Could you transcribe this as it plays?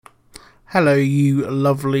Hello, you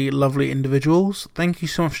lovely, lovely individuals. Thank you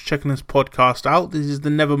so much for checking this podcast out. This is the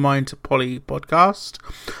Nevermind Polly podcast.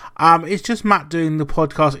 It's just Matt doing the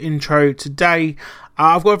podcast intro today.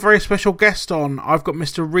 I've got a very special guest on. I've got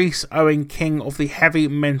Mr. Rhys Owen King of the Heavy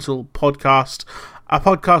Mental podcast, a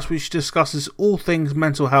podcast which discusses all things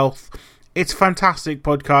mental health. It's a fantastic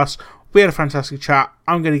podcast. We had a fantastic chat.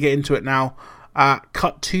 I'm going to get into it now.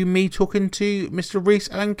 Cut to me talking to Mr. Rhys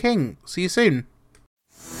Owen King. See you soon.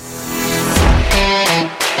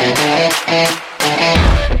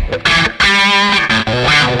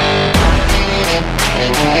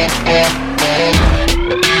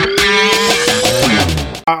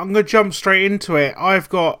 I'm going to jump straight into it. I've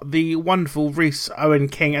got the wonderful Rhys Owen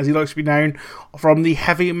King, as he likes to be known, from the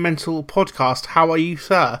Heavy Mental podcast. How are you,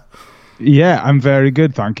 sir? Yeah, I'm very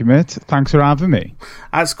good, thank you, mate. Thanks for having me.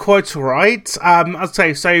 That's quite all right. I'd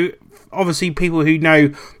say, so obviously people who know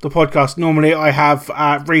the podcast, normally I have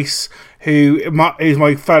Rhys, who is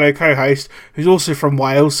my fellow co-host, who's also from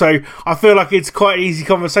Wales, so I feel like it's quite an easy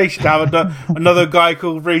conversation to have another guy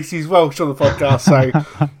called Rhys who's Welsh on the podcast,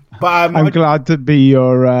 so... But, I'm glad to be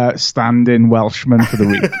your stand-in Welshman for the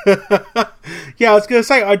week. Yeah, I was going to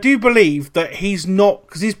say, I do believe that he's not,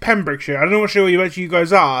 because he's Pembrokeshire. I'm not sure where you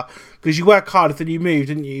guys are, because you were Cardiff and you moved,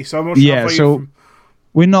 didn't you? So I'm not sure. Yeah, so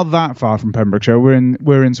we're not that far from Pembrokeshire.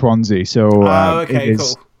 We're in Swansea, so okay, it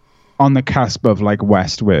is cool. On the cusp of like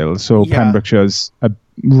West Wales. So yeah. Pembrokeshire's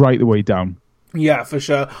right the way down. Yeah, for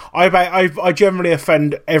sure. I generally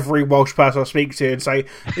offend every Welsh person I speak to and say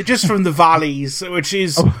they're just from the valleys, which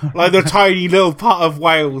is like the tiny little part of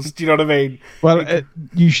Wales. Do you know what I mean? Well,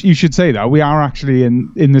 you should say that we are actually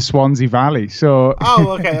in the Swansea Valley. So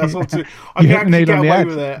okay, that's all too. I can actually get away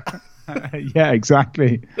with it. Yeah,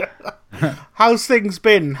 exactly. How's things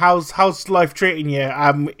been? How's life treating you?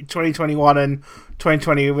 2021 and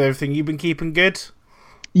 2020 with everything. You've been keeping good?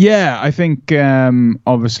 Yeah, I think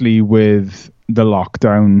obviously with the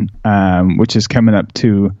lockdown, which is coming up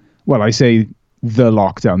to, well, I say the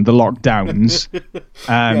lockdowns.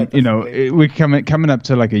 Yeah, we're coming up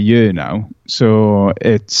to like a year now. So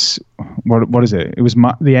it's what is it? It was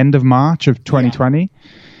the end of March of 2020. Yeah.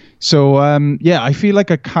 So I feel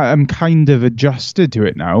like I'm kind of adjusted to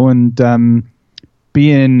it now, and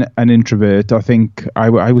being an introvert, I think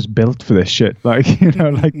I was built for this shit. Like,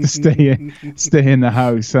 like to stay in the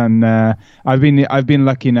house, and I've been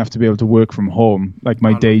lucky enough to be able to work from home, like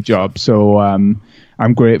my day job. So I'm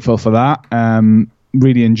grateful for that.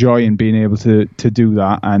 Really enjoying being able to do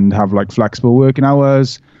that and have like flexible working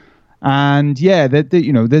hours. And yeah,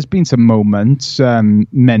 there's been some moments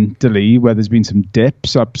mentally where there's been some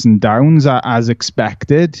dips, ups and downs, as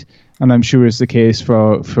expected. And I'm sure it's the case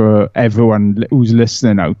for everyone who's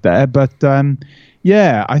listening out there. But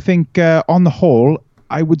I think on the whole,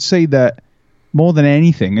 I would say that more than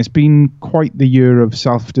anything, it's been quite the year of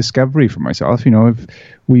self-discovery for myself. If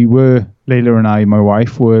Layla and I, my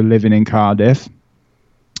wife, were living in Cardiff,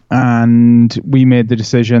 and we made the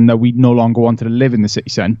decision that we no longer wanted to live in the city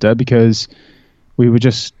centre because we were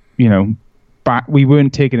just, we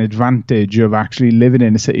weren't taking advantage of actually living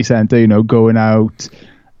in the city centre, going out.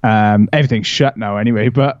 Everything's shut now anyway,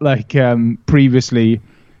 but like previously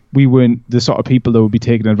we weren't the sort of people that would be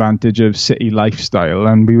taking advantage of city lifestyle,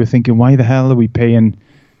 and we were thinking, why the hell are we paying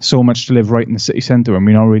so much to live right in the city centre when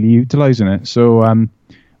we're not really utilising it? So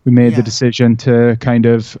we made the decision to kind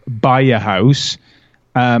of buy a house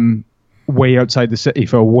way outside the city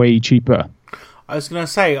for way cheaper. I was going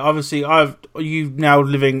to say, obviously, you now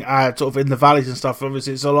living sort of in the valleys and stuff.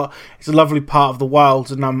 Obviously, it's a lovely part of the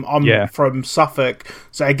world, and I'm from Suffolk,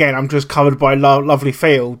 so again, I'm just covered by lovely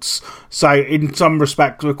fields. So in some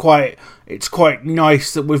respects, it's quite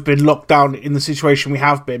nice that we've been locked down in the situation we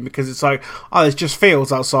have been, because it's like, there's just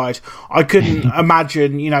fields outside. I couldn't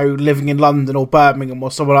imagine, living in London or Birmingham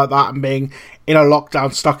or somewhere like that and being in a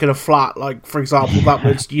lockdown, stuck in a flat. Like, for example, that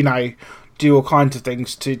would, do all kinds of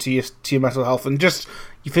things to your mental health and just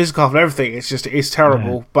your physical health and everything. It's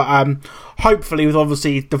terrible. Yeah. But hopefully, with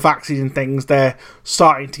obviously the vaccines and things, they're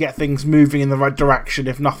starting to get things moving in the right direction,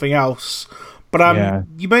 if nothing else. But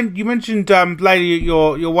you mentioned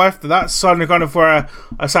Layla, your wife. That's kind of where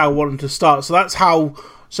I said I wanted to start. So that's how.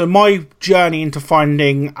 So my journey into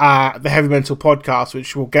finding the Heavy Mental podcast,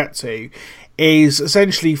 which we'll get to, is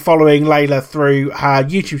essentially following Layla through her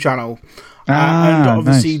YouTube channel. And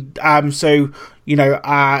obviously, nice.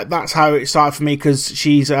 That's how it started for me, because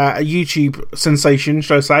she's a YouTube sensation,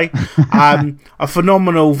 should I say, a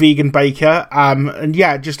phenomenal vegan baker, and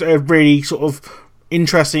just a really sort of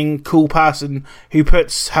interesting, cool person who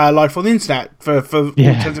puts her life on the internet for all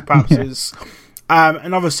intents and purposes.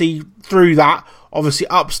 And obviously through that, obviously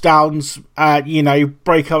ups, downs,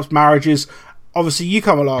 breakups, marriages. Obviously, you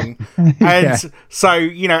come along, and so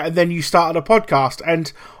and then you started a podcast,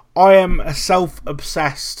 and I am a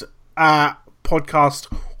self-obsessed podcast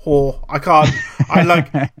whore. I like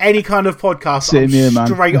any kind of podcast. Same here, man.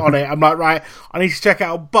 Straight on it. I'm like, right, I need to check it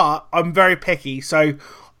out, but I'm very picky, so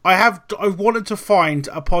I wanted to find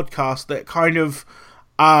a podcast that kind of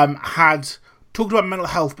had talked about mental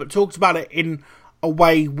health, but talked about it in a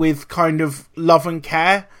way with kind of love and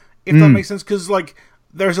care, if that makes sense. Because like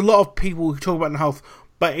there's a lot of people who talk about mental health,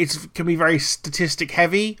 but it can be very statistic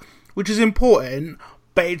heavy, which is important.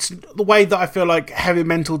 But it's the way that I feel like Heavy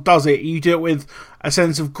Mental does it. You do it with a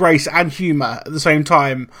sense of grace and humour at the same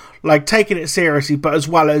time, like taking it seriously, but as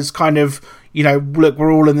well as kind of, look,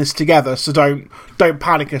 we're all in this together, so don't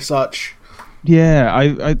panic as such. Yeah,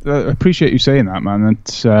 I appreciate you saying that, man.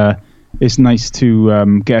 It's nice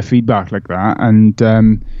to get feedback like that, and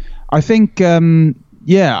I think you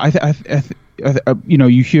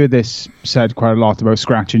hear this said quite a lot about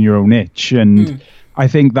scratching your own itch, and I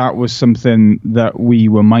think that was something that we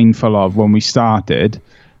were mindful of when we started,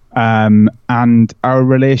 and our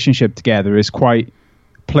relationship together is quite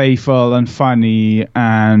playful and funny,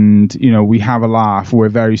 and we have a laugh. We're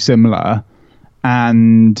very similar,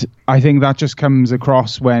 and I think that just comes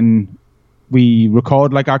across when we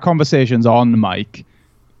record. Like our conversations on the mic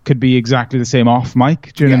could be exactly the same off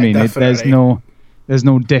mic. Do you know what I mean? There's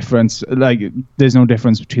no difference. Like there's no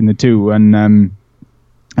difference between the two, and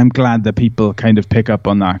I'm glad that people kind of pick up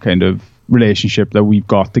on that kind of relationship that we've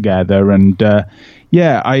got together. And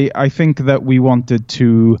I think that we wanted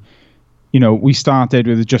to, we started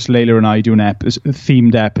with just Layla and I doing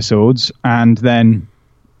themed episodes, and then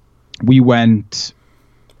we went,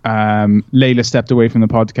 Layla stepped away from the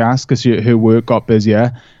podcast because her work got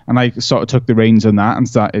busier, and I sort of took the reins on that and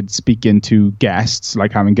started speaking to guests,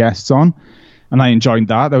 like having guests on, and I enjoyed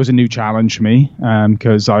that. That was a new challenge for me,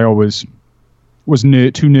 because I always was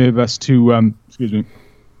too nervous to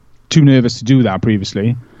do that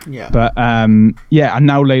previously. Yeah. But and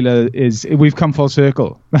now Layla we've come full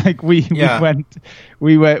circle. Like we started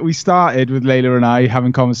with Layla and I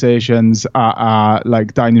having conversations at our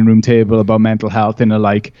like dining room table about mental health in a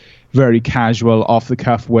like very casual, off the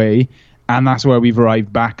cuff way, and that's where we've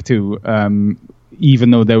arrived back to. Even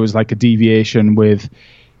though there was like a deviation with,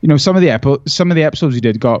 some of the episodes we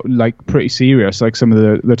did got like pretty serious, like some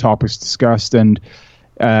of the topics discussed, and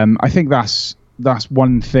I think that's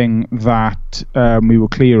one thing that we were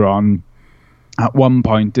clear on at one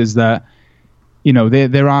point, is that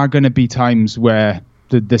there are going to be times where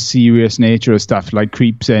the serious nature of stuff like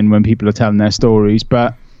creeps in when people are telling their stories,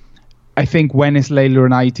 but I think when it's Layla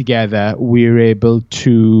and I together, we're able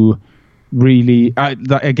to really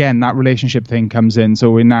that relationship thing comes in, so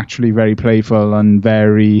we're naturally very playful and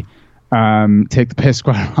very take the piss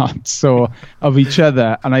quite a lot of each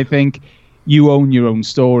other, and I think you own your own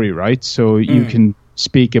story, right? So you can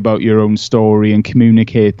speak about your own story and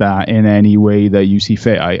communicate that in any way that you see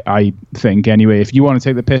fit. I think anyway, if you want to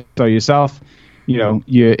take the piss out of yourself,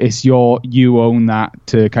 you own that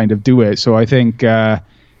to kind of do it. So I think and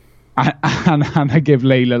I give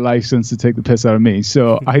Layla license to take the piss out of me.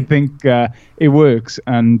 So I think it works,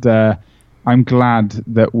 and I'm glad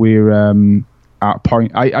that we're at a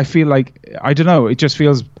point. I feel like, I don't know, it just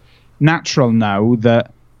feels natural now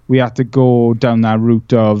that we had to go down that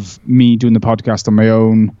route of me doing the podcast on my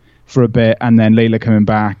own for a bit and then Layla coming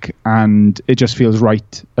back, and it just feels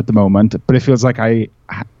right at the moment. But it feels like I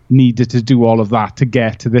needed to do all of that to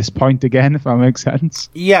get to this point again, if that makes sense.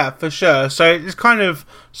 Yeah, for sure. So it's kind of,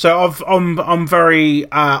 I'm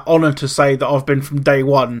very honoured to say that I've been from day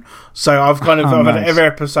one. So I've kind of I've had every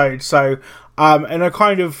episode. So and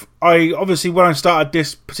I obviously when I started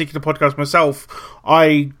this particular podcast myself,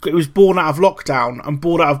 it was born out of lockdown and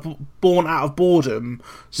born out of boredom.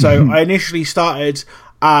 So I initially started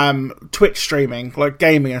Twitch streaming, like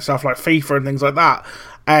gaming and stuff like FIFA and things like that.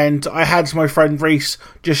 And I had my friend Rhys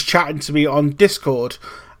just chatting to me on Discord,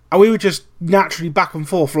 and we were just naturally back and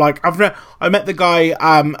forth. Like I met the guy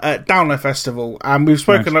at Download Festival, and we've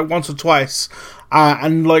spoken like once or twice,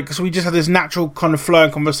 and like so we just had this natural kind of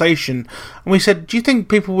flowing conversation. And we said, "Do you think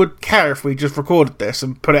people would care if we just recorded this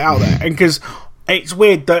and put it out there?" And because it's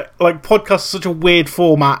weird that like podcasts are such a weird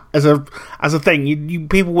format as a thing. You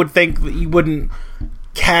people would think that you wouldn't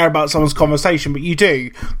care about someone's conversation, but you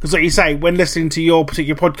do, because like you say, when listening to your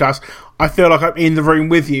particular podcast, I feel like I'm in the room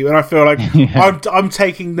with you, and I feel like I'm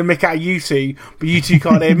taking the mick out of you two, but you two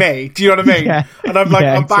can't hear me. Do you know what I mean? And I'm like,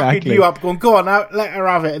 I'm backing you up, going, go on, now, let her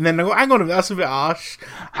have it, and then I go, hang on a minute, that's a bit harsh,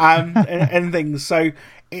 and things. So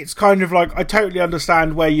it's kind of like, I totally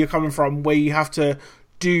understand where you're coming from, where you have to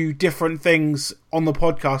do different things on the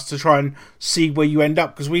podcast to try and see where you end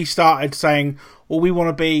up, because we started saying, well, we want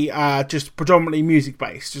to be just predominantly music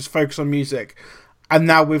based, just focus on music, and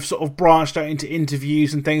now we've sort of branched out into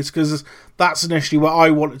interviews and things, because that's initially where I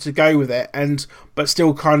wanted to go with it, but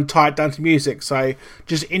still kind of tie it down to music. So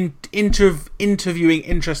just interviewing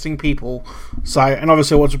interesting people. So, and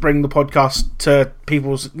obviously I want to bring the podcast to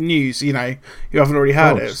people's news, who haven't already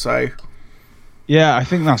heard it. So yeah, I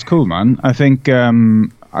think that's cool, man. I think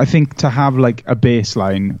to have like a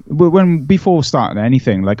baseline before starting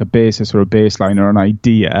anything, like a basis or a baseline or an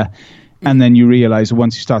idea. And then you realize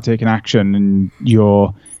once you start taking action and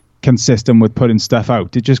you're consistent with putting stuff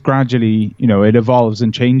out, it just gradually, it evolves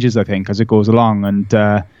and changes, I think, as it goes along. And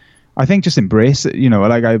I think just embrace it,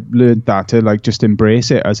 like I've learned that to like just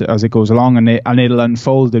embrace it as it goes along, and it'll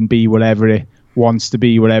unfold and be whatever it wants to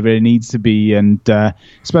be, whatever it needs to be. And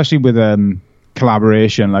especially with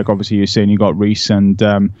collaboration, like obviously you're saying you got Rhys and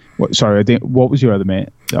what was your other mate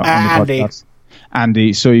on the Andy. Podcast?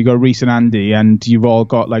 Andy. So you got Rhys and Andy, and you've all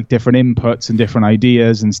got like different inputs and different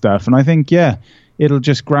ideas and stuff. And I think, it'll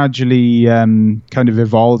just gradually kind of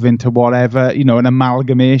evolve into whatever, an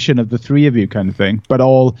amalgamation of the three of you kind of thing, but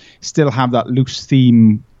all still have that loose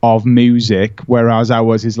theme of music, whereas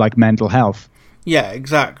ours is like mental health. Yeah,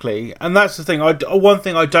 exactly. And that's the thing. One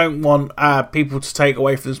thing I don't want people to take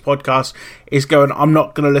away from this podcast is going, I'm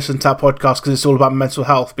not going to listen to that podcast because it's all about mental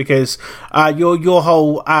health, because your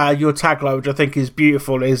whole your tagline, which I think is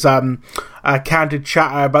beautiful, is candid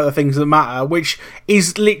chatter about the things that matter, which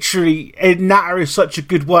is literally, natter is such a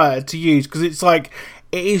good word to use, because it's like,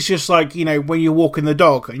 it is just like, when you're walking the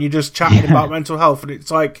dog and you're just chatting about mental health, and it's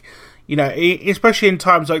like, especially in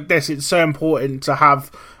times like this, it's so important to have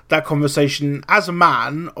that conversation as a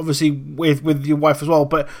man, obviously with your wife as well,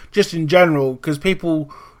 but just in general, because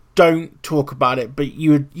people don't talk about it. But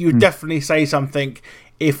you would definitely say something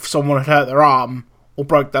if someone had hurt their arm or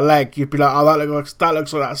broke their leg. You'd be like, oh, that looks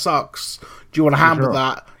like that sucks. Do you want to handle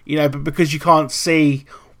that? But because you can't see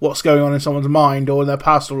what's going on in someone's mind or in their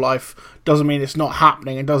personal life, doesn't mean it's not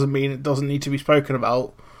happening. It doesn't mean it doesn't need to be spoken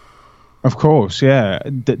about. Of course, yeah,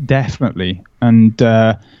 definitely. And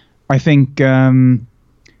I think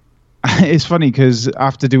it's funny because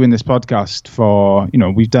after doing this podcast for,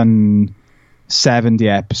 we've done 70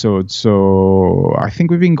 episodes, so I think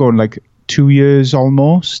we've been going like 2 years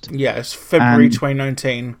almost. Yeah, it's February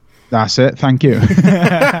 2019. That's it, thank you.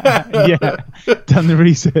 Yeah, done the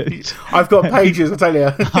research. I've got pages, I tell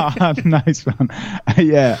you. Nice one.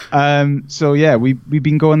 Yeah, so yeah, we've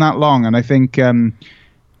been going that long, and I think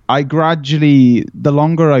I gradually, the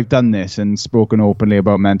longer I've done this and spoken openly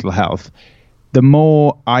about mental health, the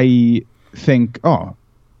more I think, I'm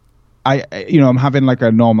having like a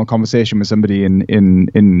normal conversation with somebody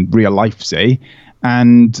in real life, say,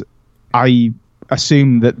 and I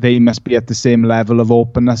assume that they must be at the same level of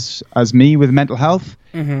openness as me with mental health.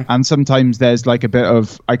 Mm-hmm. And sometimes there's like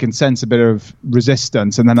I can sense a bit of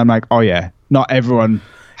resistance, and then I'm like, oh yeah, not everyone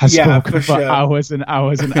has spoken for hours and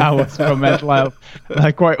hours and hours from mental health,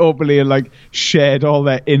 like quite openly, and like shared all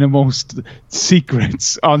their innermost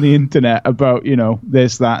secrets on the internet about,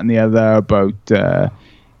 this, that, and the other, about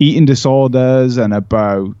eating disorders and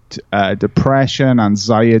about depression,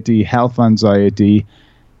 anxiety, health anxiety,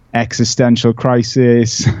 existential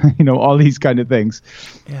crisis, all these kind of things.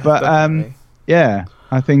 Yeah, but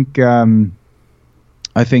I think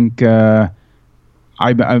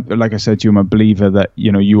I like I said to you, I'm a believer that,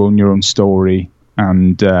 you own your own story.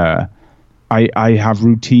 And I have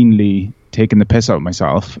routinely taken the piss out of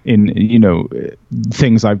myself in,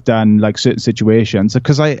 things I've done, like certain situations,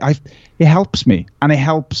 because it helps me, and it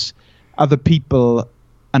helps other people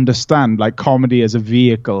understand, like comedy as a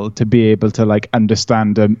vehicle to be able to like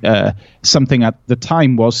understand something at the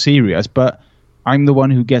time was serious, but I'm the one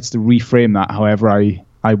who gets to reframe that however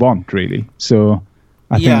I want, really. So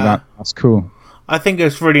I think that's cool. I think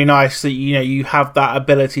it's really nice that you have that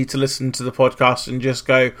ability to listen to the podcast and just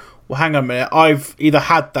go, well, hang on a minute, I've either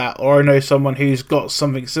had that or I know someone who's got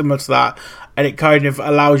something similar to that, and it kind of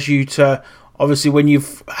allows you to, obviously, when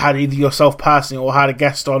you've had either yourself personally or had a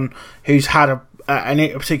guest on who's had a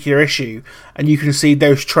particular issue, and you can see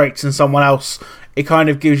those traits in someone else, it kind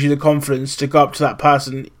of gives you the confidence to go up to that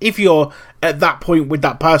person, if you're at that point with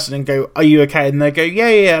that person, and go, are you okay? And they go,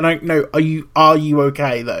 yeah, and I know, are you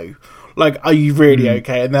okay though? Like, are you really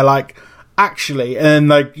okay? And they're like, actually, and then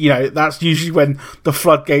like, that's usually when the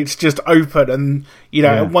floodgates just open,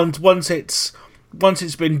 and once it's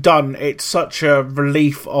been done, it's such a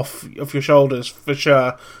relief off your shoulders, for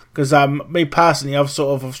sure. Because me personally, I've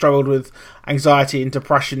struggled with anxiety and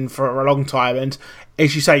depression for a long time, and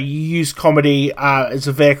as you say, you use comedy as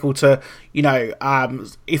a vehicle to,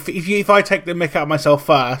 if I take the mick out of myself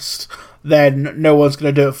first, then no one's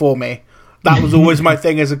going to do it for me. That was always my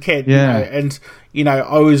thing as a kid, and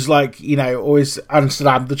I was like, always understood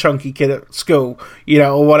I'm the chunky kid at school,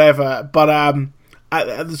 or whatever. But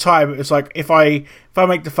at the time, it was like if I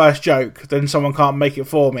make the first joke, then someone can't make it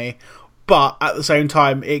for me. But at the same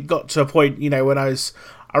time, it got to a point, when I was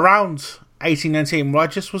around 18, 19, where I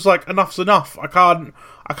just was like, enough's enough. I can't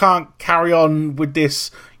carry on with this.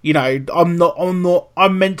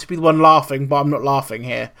 I'm meant to be the one laughing, but I'm not laughing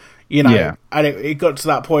here. And it got to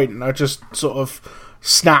that point, and I just sort of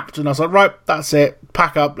snapped, and I was like, right, that's it,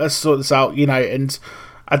 pack up, let's sort this out, and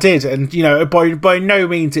I did, and by no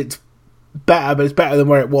means it's better, but it's better than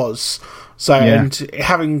where it was. So, and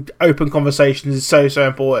having open conversations is so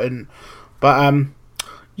important. But I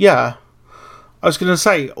was going to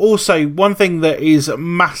say also one thing that is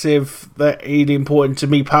massive, that is important to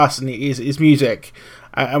me personally is music,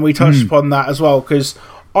 and we touched upon that as well, because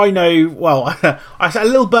I know, well, a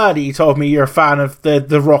little birdie told me you're a fan of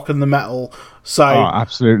the rock and the metal. So,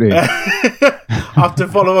 absolutely. After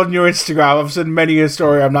follow on your Instagram, I've seen many a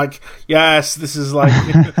story. I'm like, yes, this is like,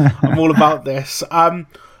 I'm all about this.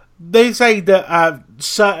 They say that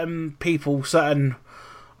certain people, I don't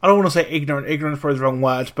want to say ignorant is probably the wrong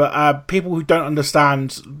word, but people who don't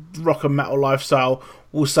understand rock and metal lifestyle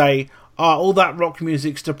will say, all that rock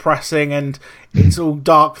music's depressing and it's all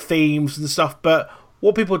dark themes and stuff, but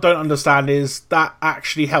what people don't understand is that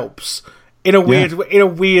actually helps in a weird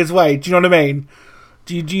way. Do you know what I mean?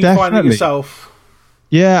 Do you find it yourself?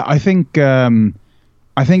 Yeah, I think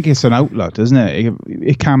it's an outlet, isn't it?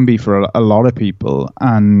 It can be for a lot of people,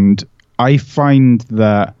 and I find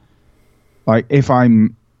that, like, if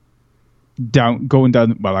I'm going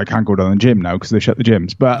down, well, I can't go down the gym now because they shut the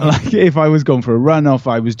gyms. But like, if I was going for a run, or if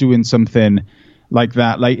I was doing something like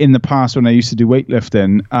that, like in the past when I used to do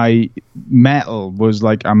weightlifting, metal was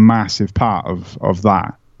like a massive part of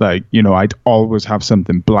that. Like, I'd always have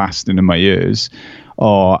something blasting in my ears,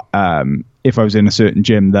 or if I was in a certain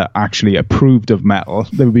gym that actually approved of metal,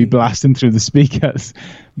 they would be blasting through the speakers.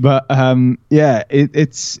 But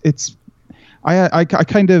it's I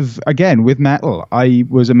kind of, again, with metal, I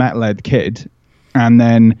was a metalhead kid, and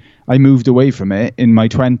then I moved away from it in my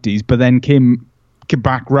 20s, but then came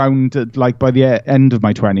back round like by the end of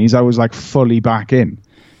my 20s. I was like fully back in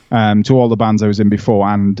to all the bands I was in before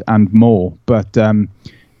and more. But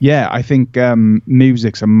I think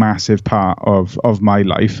music's a massive part of my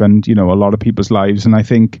life, and a lot of people's lives. And I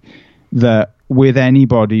think that with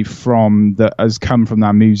anybody that has come from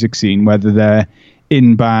that music scene, whether they're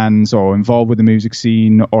in bands or involved with the music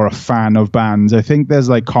scene or a fan of bands, I think there's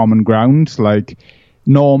like common ground. Like,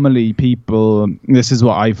 normally people, this is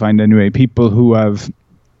what I find anyway, people who have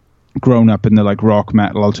grown up in the like rock,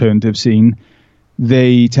 metal, alternative scene,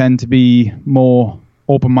 they tend to be more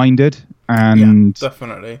open-minded, and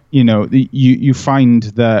definitely, you find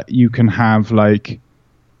that you can have like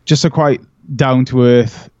just a quite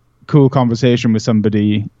down-to-earth, cool conversation with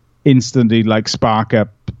somebody, instantly like spark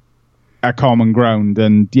up a common ground.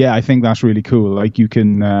 And I think that's really cool. Like, you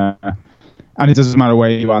can and it doesn't matter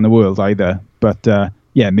where you are in the world either, but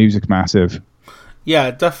music's massive.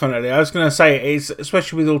 Yeah, definitely. I was going to say, it's,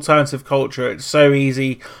 especially with alternative culture, it's so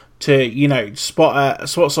easy to spot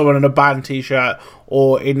someone in a band t-shirt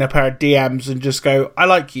or in a pair of DMs and just go, I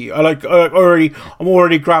like you, I'm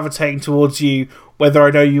already gravitating towards you, whether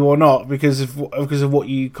I know you or not, because of what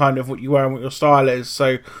you wear and what your style is.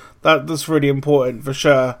 So that's really important for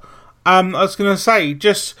sure. I was going to say,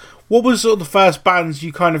 just what was sort of the first bands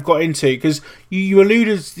you kind of got into? Because you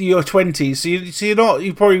alluded to your 20s, so you're not,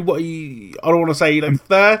 you probably, I don't want to say like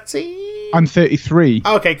 30? I'm 33.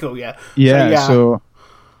 Okay, cool, yeah. Yeah, so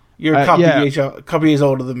you're a couple years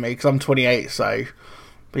older than me, because I'm 28, so,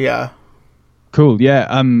 but yeah. Cool,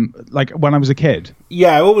 yeah. Like when I was a kid.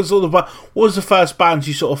 Yeah, what was the first bands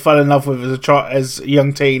you sort of fell in love with as a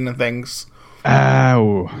young teen and things?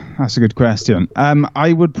 Oh, that's a good question.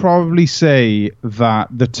 I would probably say that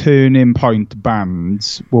the turning point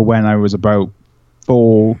bands were when I was about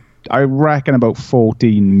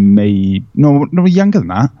 14, maybe. No, younger than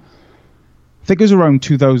that. I think it was around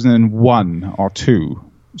 2001 or 2.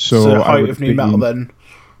 So the height of new metal then.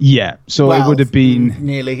 Yeah, so it would have been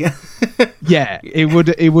nearly. Yeah, it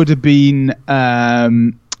would have been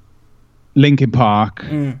Linkin Park,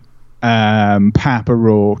 Papa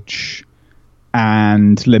Roach,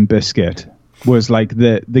 and Limp Bizkit was like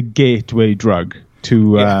the gateway drug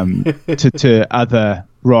to to other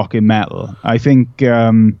rock and metal. I think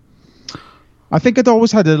I'd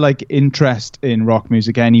always had a like interest in rock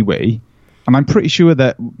music anyway, And I'm pretty sure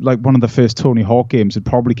that like one of the first Tony Hawk games had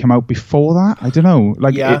probably come out before that. I don't know,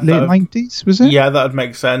 like late 90s, was it? Yeah, that would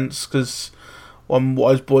make sense because I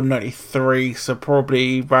was born in 93, so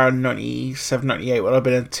probably around 97, 98 would have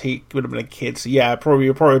been a kid. So yeah,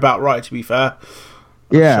 you're probably about right, to be fair.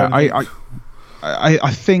 Yeah,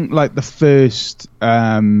 I think like the first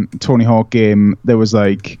Tony Hawk game, there was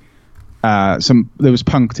like there was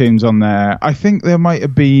punk tunes on there. I think there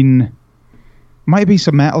might be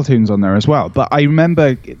some metal tunes on there as well. But I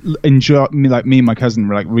remember me and my cousin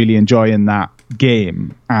were like really enjoying that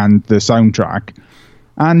game and the soundtrack.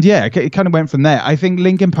 And yeah, it kind of went from there. I think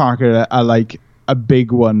Linkin Park are like a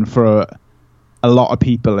big one for a lot of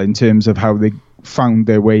people in terms of how they found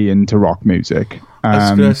their way into rock music.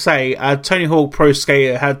 I was going to say, Tony Hawk Pro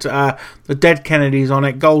Skater had the Dead Kennedys on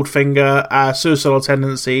it, Goldfinger, Suicidal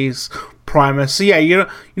Tendencies, Primus. So yeah, you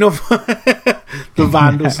know the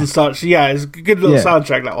Vandals and such. Yeah, it's a good little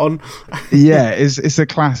soundtrack, that one. Yeah, it's a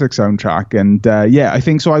classic soundtrack, and I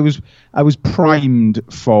think so. I was primed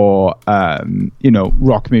for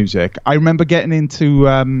rock music. I remember getting into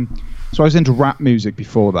so I was into rap music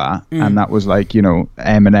before that, and that was like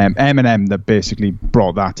Eminem that basically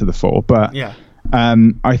brought that to the fore. But yeah.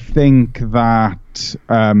 I think that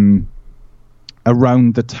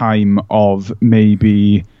around the time of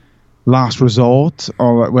maybe Last Resort,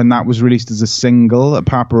 or when that was released as a single at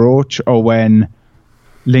Papa Roach, or when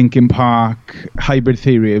Linkin Park Hybrid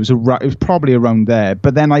Theory, it was probably around there.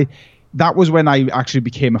 But then that was when I actually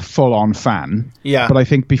became a full-on fan. Yeah. But I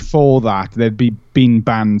think before that, there'd been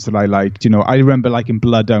bands that I liked. I remember liking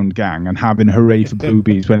Bloodhound Gang and having Hooray for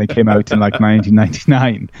Boobies when it came out in like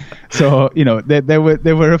 1999. So, there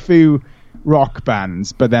were a few rock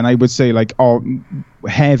bands, but then I would say like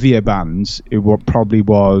heavier bands. It probably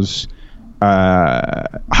was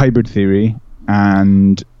Hybrid Theory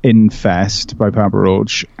and Infest by Papa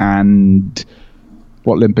Roach and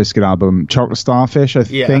what Limp Bizkit album, Chocolate Starfish, I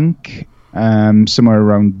think, somewhere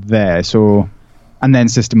around there. So, and then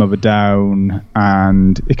System of a Down,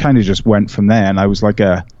 and it kind of just went from there. And I was like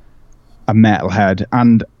a metalhead,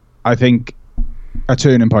 and I think a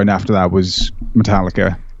turning point after that was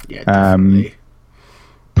Metallica. Yeah, definitely.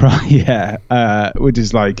 Which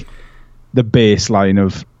is like the baseline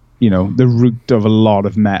of the root of a lot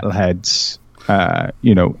of metalheads.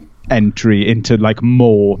 Entry into like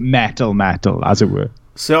more metal, as it were.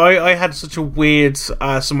 So I had such a weird. So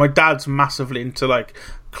my dad's massively into like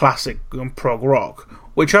classic and prog rock,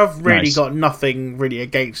 which I've really got nothing really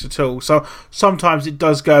against at all. So sometimes it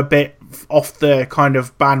does go a bit off the kind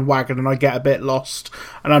of bandwagon, and I get a bit lost.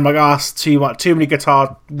 And I'm like, it's too many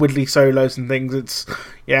guitar widdly solos and things. It's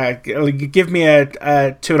give me a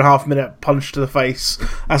 2.5 minute punch to the face.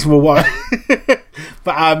 That's more what.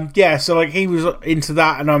 But so like he was into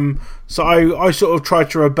that, and so I sort of tried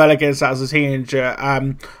to rebel against that as a teenager.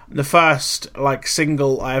 The first like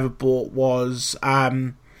single I ever bought was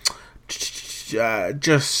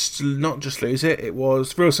just not Just Lose It. It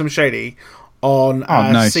was Real Slim Shady on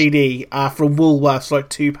CD from Woolworths, like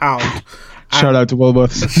 £2. Shout out to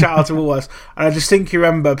Woolworths. Shout out to Woolworths. And I just think you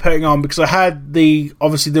remember putting on, because I had the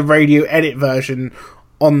radio edit version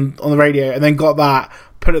on the radio, and then got that,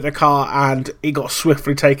 put it in the car, and it got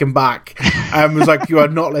swiftly taken back and was like, you are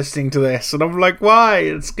not listening to this. And I'm like, why?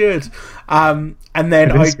 It's good. And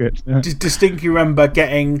then I distinctly remember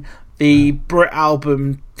getting the Brit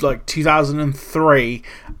album like 2003,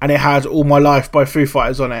 and it had All My Life by Foo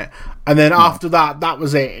Fighters on it. And then after that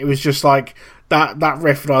was it. It was just like that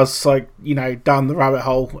riff, and I was like, down the rabbit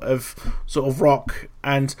hole of sort of rock.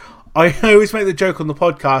 And I always make the joke on the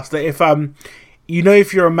podcast that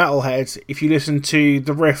if you're a metalhead, if you listen to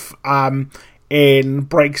the riff in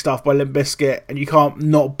Break Stuff by Limp Bizkit, and you can't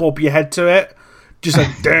not bob your head to it, just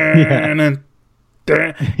like and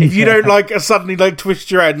if you don't like suddenly like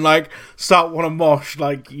twist your head and like start want to mosh,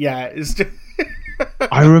 like it's just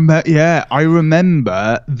I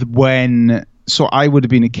remember when, so I would have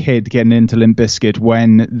been a kid getting into Limp Bizkit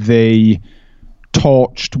when they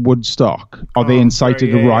torched Woodstock, or they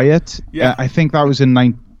incited a riot. I think that was in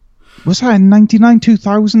 99,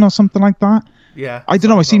 2000 or something like that. Yeah, I don't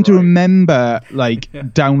know. I seem to remember like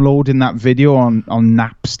downloading that video on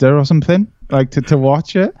Napster or something, like to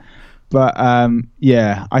watch it. But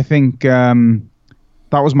I think that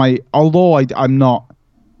was my. Although I'm not,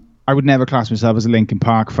 I would never class myself as a Linkin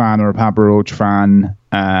Park fan or a Papa Roach fan.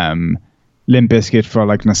 Limp Bizkit for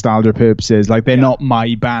like nostalgia purposes, like they're not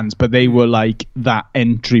my bands, but they were like that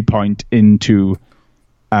entry point into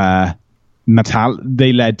metal.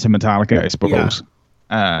 They led to Metallica, I suppose.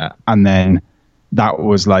 And then that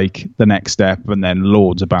was like the next step, and then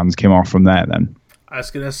loads of bands came off from there then. I was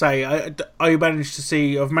going to say, I've managed to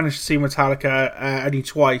see Metallica only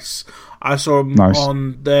twice. I saw them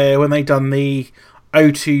when they done the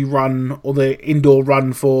O2 run, or the indoor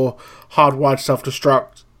run for Hardwired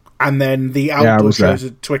Self-Destruct, and then the outdoor shows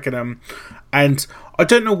at Twickenham. And I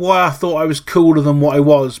don't know why I thought I was cooler than what I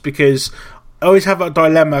was, because I always have that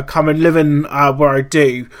dilemma living where I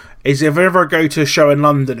do, is if ever I go to a show in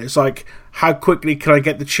London, it's like, how quickly can I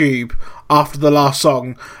get the tube after the last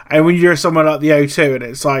song? And when you're somewhere like the O2 and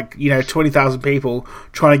it's like, 20,000 people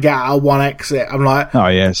trying to get out of one exit, I'm like, oh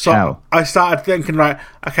yeah, it's hell. I started thinking, right,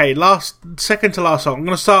 okay, second to last song, I'm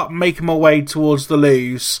going to start making my way towards the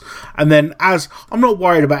loos, and then as I'm not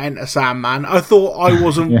worried about Enter Sandman, I thought I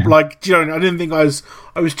wasn't I didn't think I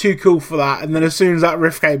was too cool for that. And then as soon as that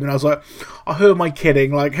riff came in, I was like, oh, who am I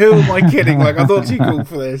kidding? Like, who am I kidding? Like, I thought too cool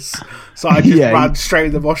for this, so I just ran straight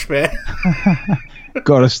in the mosh pit.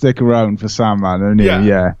 Got to stick around for Sandman, don't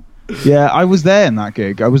you? Yeah. I was there in that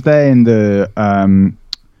gig. I was there in the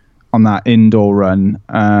on that indoor run.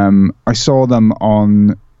 I saw them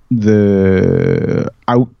on the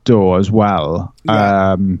outdoor as well.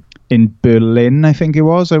 In Berlin, I think it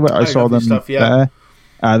was. I saw them there.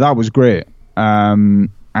 That was great.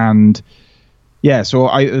 And yeah, so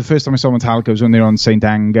the first time I saw Metallica was when they were on St.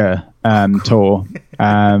 Anger tour.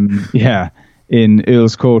 In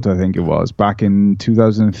Earl's Court, I think it was, back in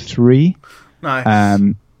 2003.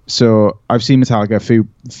 Nice. So I've seen Metallica a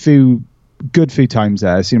few times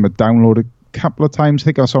there. I've seen them download a couple of times. I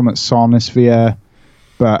think I saw them at Sonosphere.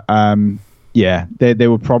 But they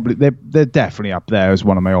were they're definitely up there as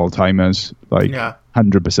one of my all timers.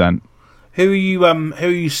 100%. Who are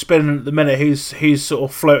you spinning at the minute? Who's sort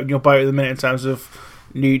of floating your boat at the minute in terms of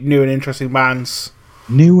new and interesting bands?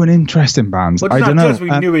 New and interesting bands. Well, I don't know. Just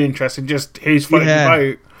new and interesting. Just who's floating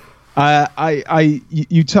your boat.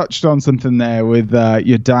 You touched on something there with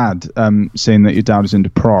your dad, saying that your dad was into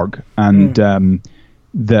prog, and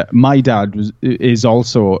that my dad is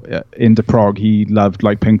also into prog. He loved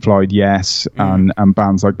like Pink Floyd, Yes, and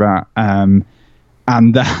bands like that.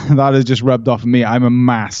 And that has just rubbed off on me. I'm a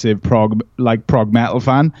massive prog metal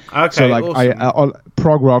fan. Okay, so awesome.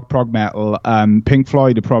 Prog rock, prog metal. Pink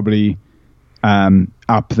Floyd are probably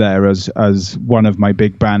up there as one of my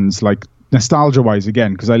big bands, like nostalgia wise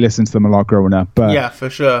again, because I listened to them a lot growing up. But yeah, for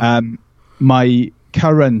sure. My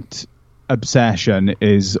current obsession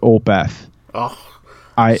is Opeth. Oh,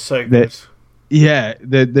 so good.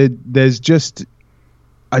 There's just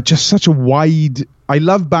such a wide. I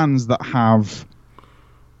love bands that have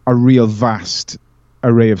a real vast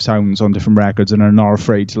array of sounds on different records and are not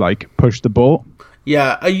afraid to like push the boat.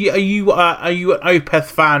 Yeah, are you an Opeth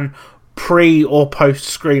fan pre or post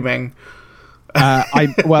Screaming? Or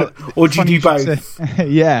do you do both?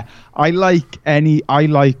 Yeah, I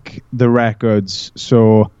like the records,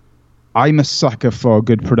 so I'm a sucker for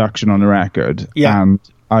good production on a record. Yeah, and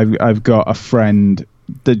I've got a friend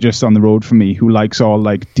that just on the road from me who likes all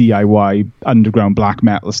like DIY underground black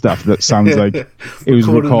metal stuff that sounds like it was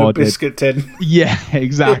recorded in a biscuit tin. Yeah,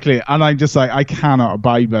 exactly. And I'm just like, I cannot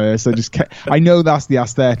abide by this. I know that's the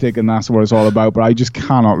aesthetic and that's what it's all about, but I just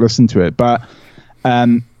cannot listen to it. But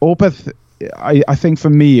Opeth, I think for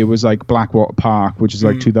me it was like Blackwater Park, which is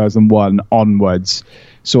like 2001 onwards.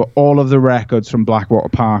 So all of the records from Blackwater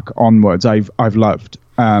Park onwards I've loved.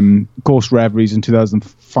 Ghost Reveries in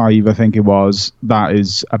 2005, I think it was. That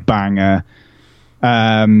is a banger.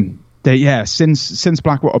 Since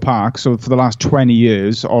Blackwater Park, so for the last 20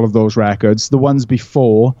 years, all of those records, the ones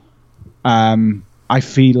before, I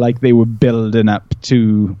feel like they were building up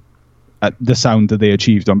to the sound that they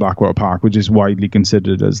achieved on Blackwater Park, which is widely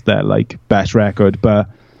considered as their like best record. But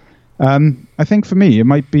I think for me, it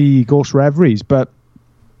might be Ghost Reveries, but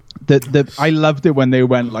I loved it when they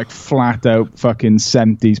went like flat out fucking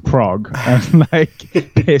 70s prog and like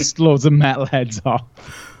pissed loads of metalheads off.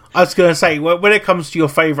 I was going to say, when it comes to your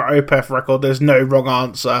favourite Opeth record, there's no wrong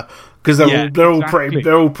answer because they're all pretty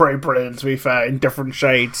brilliant, to be fair, in different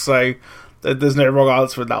shades. So there's no wrong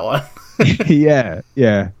answer with that one.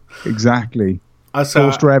 yeah, exactly.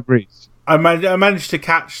 Ghost Reveries. I managed to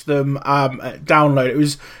catch them at Download. It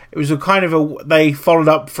was a kind of they followed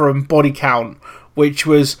up from Body Count, which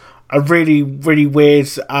was a really, really weird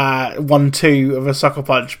 1-2 of a sucker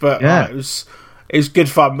punch, but it was good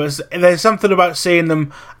fun. But there's something about seeing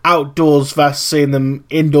them outdoors versus seeing them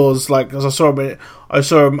indoors. Like, as I saw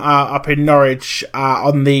them up in Norwich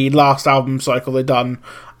on the last album cycle they done,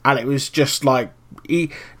 and it was just like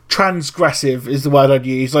transgressive is the word I'd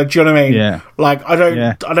use. Like, do you know what I mean? Yeah. Like, I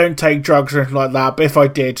don't take drugs or anything like that, but if I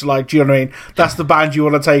did, like, do you know what I mean? That's the band you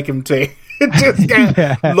want to take them to. Just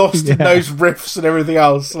get lost in those riffs and everything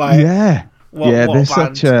else. Like, there's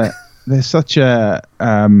they're such a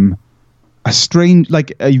strange,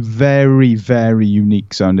 like a very, very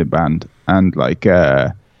unique sounding band, and like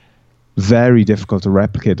very difficult to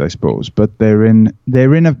replicate, I suppose. But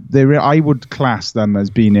I would class them as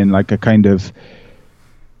being in like a kind of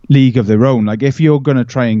league of their own. Like if you're going to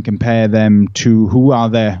try and compare them to who are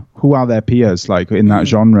their peers like in that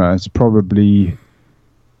genre, it's probably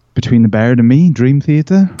Between the Buried and Me, Dream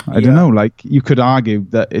Theater. I don't know. Like you could argue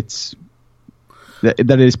that it's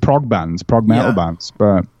prog metal bands,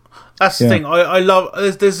 but that's the thing. I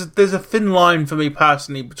love. There's a thin line for me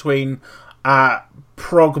personally between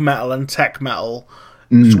prog metal and tech metal.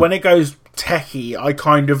 So when it goes techie, I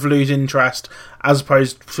kind of lose interest as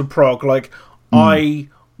opposed to prog. Like I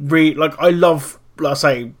love, let's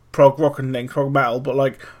say, prog rock and then prog metal, but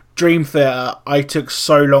like Dream Theater, I took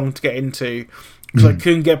so long to get into because I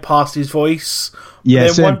couldn't get past his voice.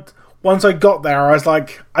 Yeah. Then once I got there, I was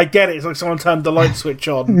like, I get it. It's like someone turned the light switch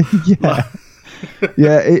on.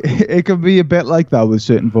 Yeah, it can be a bit like that with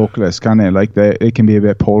certain vocalists, can it? Like it can be a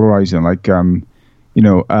bit polarizing. Like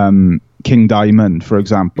King Diamond, for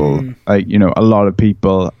example. Like a lot of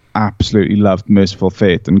people absolutely loved Merciful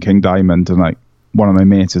Fate and King Diamond, and like one of my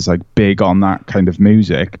mates is like big on that kind of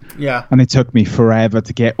music. Yeah. And it took me forever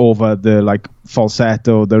to get over the like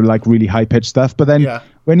falsetto, the like really high pitched stuff. But then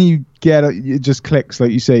when you get it, it just clicks,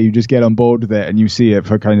 like you say, you just get on board with it and you see it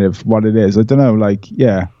for kind of what it is. I don't know, like,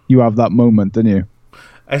 you have that moment, don't you?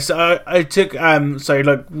 So I took, so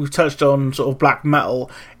like we've touched on sort of black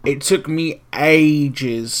metal. It took me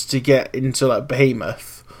ages to get into like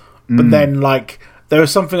Behemoth. But then like, there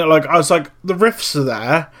was something that like, I was like, the riffs are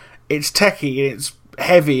there. It's techie and it's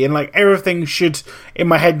heavy and like everything should in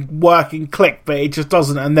my head work and click, but it just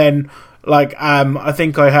doesn't. And then like I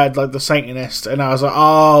think I heard like the Satanist and I was like,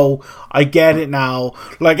 oh, I get it now.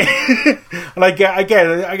 Like and I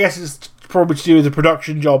guess it's probably to do with the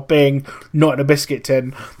production job being not in a biscuit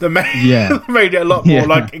tin that made it a lot more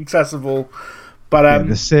like accessible. But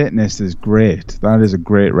the Satanist is great. That is a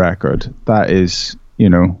great record. That is,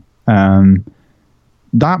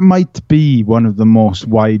 that might be one of the most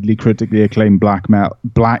widely critically acclaimed black metal.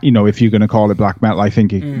 If you're going to call it black metal, I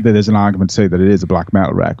think there's an argument to say that it is a black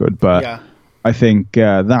metal record. But I think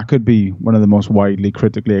that could be one of the most widely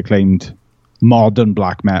critically acclaimed modern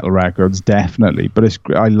black metal records, definitely. But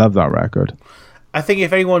I love that record. I think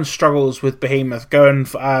if anyone struggles with Behemoth, go and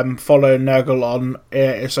follow Nurgle on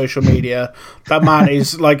social media. That man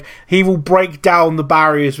is like, he will break down the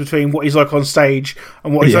barriers between what he's like on stage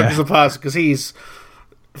and what he's like as a person, because he's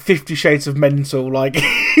 50 Shades of Mental, like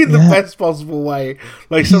in the best possible way.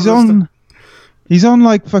 Like he's on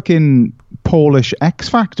like fucking Polish X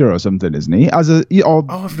Factor or something, isn't he? As a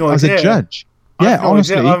judge.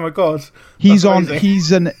 Honestly. Oh my god. He's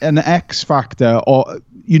an X Factor, or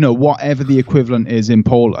whatever the equivalent is in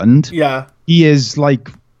Poland. Yeah. He is like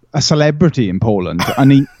a celebrity in Poland,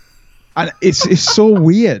 and it's so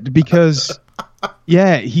weird because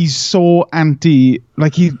he's so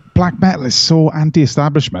black metal is so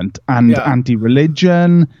anti-establishment and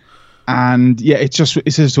anti-religion, and it's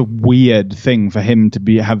just a weird thing for him to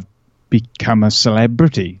have become a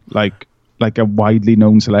celebrity, like a widely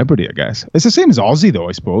known celebrity, I guess. It's the same as Ozzy, though,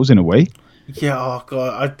 I suppose, in a way. Yeah, oh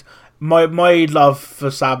god, my love for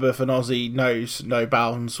Sabbath and Ozzy knows no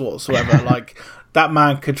bounds whatsoever. Like, that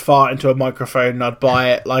man could fart into a microphone and I'd buy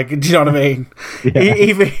it. Like, do you know what I mean? Yeah.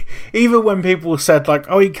 Even when people said, like,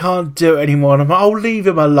 oh, he can't do it anymore, and I'm like, oh, leave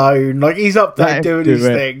him alone. Like, he's up there doing his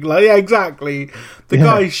thing. Like, yeah, exactly. The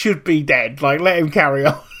guy should be dead. Like, let him carry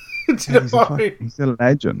on. He's a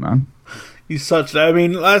legend, man. He's such... I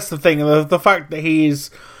mean, that's the thing. The fact that he is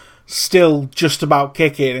still just about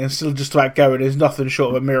kicking and still just about going is nothing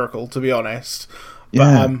short of a miracle, to be honest.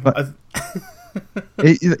 But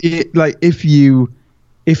like if you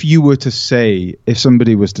were to say, if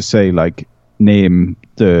somebody was to say, like, name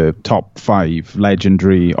the top 5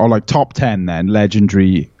 legendary, or like top 10 then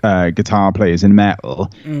legendary guitar players in metal,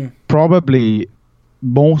 probably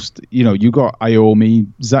most, you got Iommi,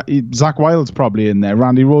 Zakk Wylde's probably in there,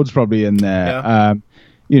 Randy Rhoads probably in there,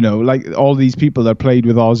 like all these people that played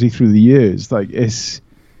with Ozzy through the years. Like,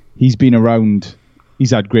 he's been around,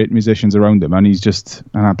 he's had great musicians around him, and he's just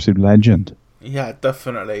an absolute legend. Yeah,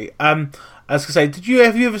 definitely. I was gonna say,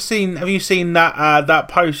 have you seen that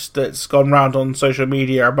post that's gone round on social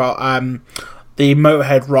media about the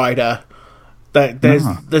Motorhead rider?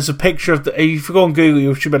 There's a picture of if you go on Google,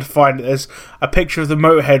 you should be able to find it. There's a picture of the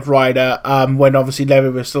Motorhead rider when obviously Lemmy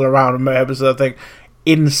was still around and Motorhead was the thing.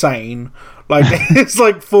 Insane. Like, it's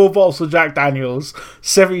like 4 bottles of Jack Daniels,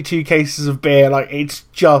 72 cases of beer. Like, it's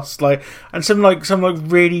just like, and some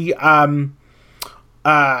really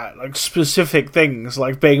like specific things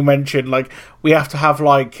like being mentioned, like we have to have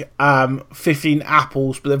like 15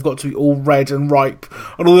 apples, but they've got to be all red and ripe,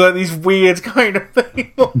 and all like, these weird kind of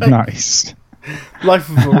things. Like, nice. Life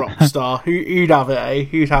of a rock star. Who'd have it?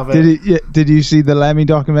 Who'd have it? Did you see the Lemmy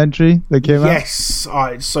documentary that came out? Yes,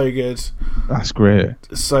 it's so good. That's great.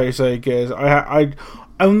 So good.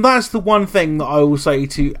 And that's the one thing that I will say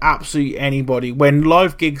to absolutely anybody: when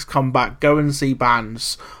live gigs come back, go and see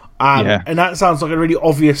bands. And that sounds like a really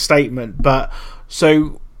obvious statement, but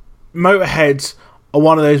so Motorhead are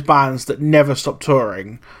one of those bands that never stop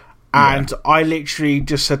touring, and I literally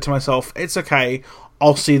just said to myself, "It's okay,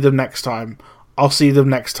 I'll see them next time.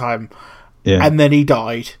 Yeah. And then he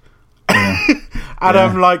died, and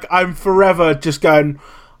I'm forever just going,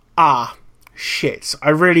 shit, I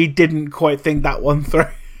really didn't quite think that one through.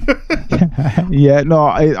 Yeah, no,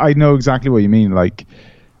 I know exactly what you mean. Like,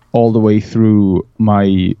 all the way through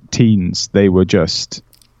my teens, they were just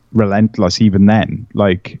relentless. Even then,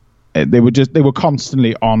 like they were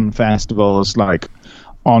constantly on festivals, like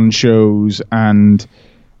on shows, and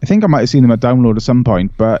I think I might have seen them at Download at some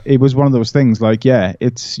point. But it was one of those things. Like,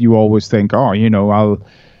 it's you always think, I'll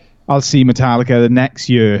see Metallica the next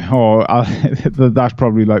year, or that's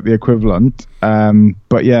probably like the equivalent.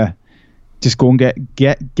 But yeah, just go and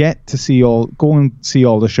get to see all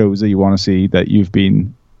the shows that you want to see that you've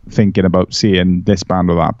been thinking about seeing, this band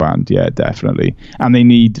or that band. Yeah, definitely. And they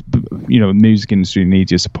need, the music industry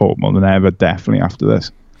needs your support more than ever, definitely, after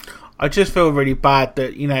this. I just feel really bad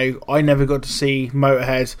that, I never got to see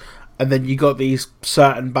Motorhead, and then you got these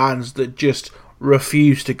certain bands that just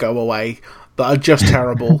refuse to go away, that are just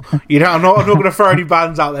terrible. I'm not going to throw any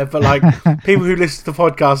bands out there, but like people who listen to the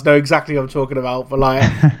podcast know exactly what I'm talking about, but like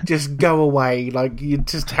just go away, like you're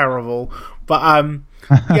just terrible. But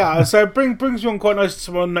so it brings me on quite nice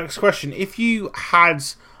to my next question. If you had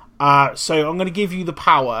so I'm going to give you the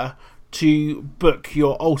power to book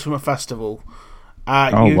your ultimate festival.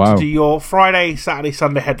 To do your Friday, Saturday,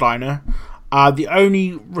 Sunday headliner. The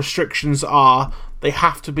only restrictions are they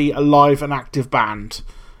have to be a live and active band.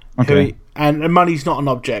 Okay. And money's not an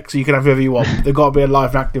object, so you can have whoever you want. They've got to be a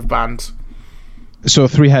live and active band. So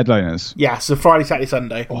 3 headliners? Yeah, so Friday, Saturday,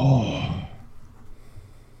 Sunday. Oh.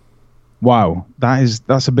 Wow,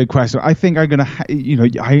 that's a big question. I think I'm gonna,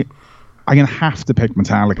 I'm gonna have to pick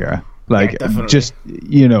Metallica. Like, just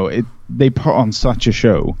they put on such a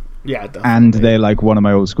show. Yeah, definitely. And they're like one of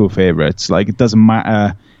my old school favorites. Like, it doesn't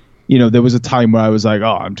matter. There was a time where I was like,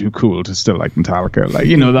 I'm too cool to still like Metallica. Like,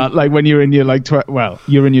 that, like when you're in your like,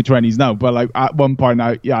 you're in your 20s now, but like at one point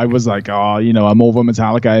I was like, I'm over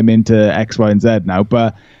Metallica. I'm into X, Y, and Z now.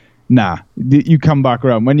 But nah, you come back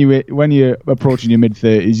around when you're approaching your mid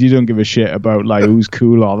 30s. You don't give a shit about like who's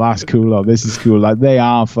cool or that's cool or this is cool. Like, they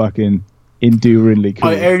are fucking enduringly cool.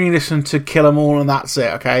 I only listen to Kill 'Em All, and that's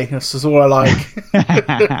it. Okay, that's just all I like.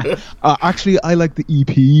 Actually, I like the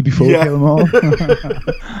EP before Kill 'Em All.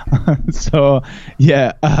 So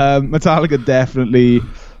yeah, Metallica definitely,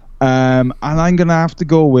 and I'm gonna have to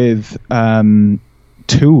go with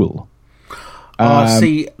Tool.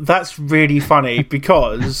 See, that's really funny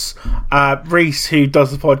because Rhys, who does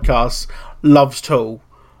the podcast, loves Tool.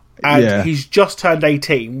 And he's just turned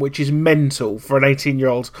 18, which is mental for an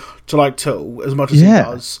 18-year-old to like Tool as much as he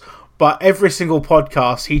does. But every single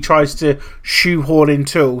podcast, he tries to shoehorn in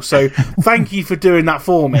Tool. So thank you for doing that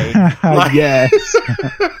for me. Like, yes.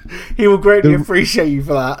 He will greatly appreciate you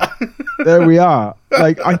for that. There we are.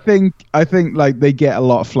 Like, I think like they get a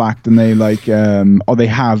lot of flack, and they like, or they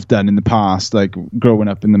have done in the past, like growing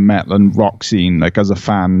up in the metal and rock scene, like as a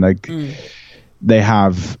fan, like they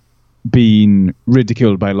have been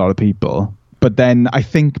ridiculed by a lot of people, but then I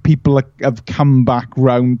think people have come back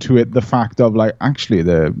round to it, the fact of like, actually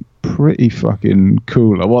they're pretty fucking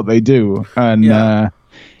cool at what they do. And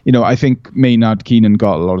I think Maynard Keenan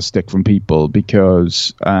got a lot of stick from people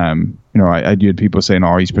because I heard people saying,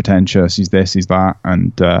 he's pretentious, he's this, he's that,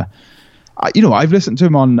 and I've listened to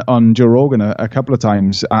him on Joe Rogan a couple of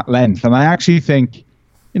times at length, and I actually think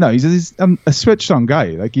he's a switched on guy.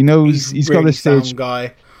 Like, he knows he's really got this stage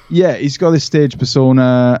guy. Yeah, he's got this stage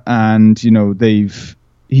persona, and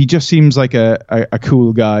he just seems like a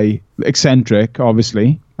cool guy, eccentric,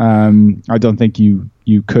 obviously. I don't think you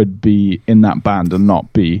could be in that band and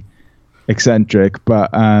not be eccentric,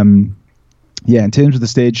 but in terms of the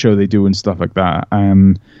stage show they do and stuff like that,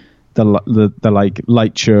 the like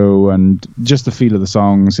light show and just the feel of the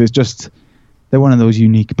songs, it's just, they're one of those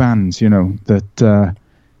unique bands, that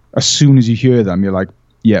as soon as you hear them, you're like,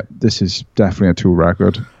 yeah, this is definitely a Tool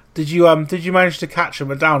record. Did you manage to catch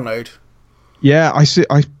them a download? Yeah, I see.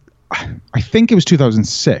 I think it was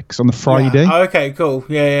 2006 on the Friday. Yeah. Oh, okay, cool.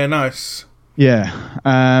 Yeah, nice. Yeah.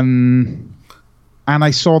 And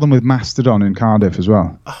I saw them with Mastodon in Cardiff as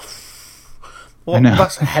well. Well,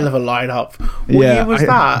 that's a hell of a lineup. What year was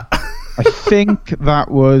that? I think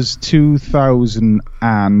that was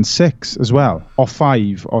 2006 as well, or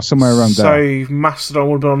 5, or somewhere around there. So Mastodon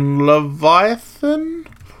would have been on Leviathan?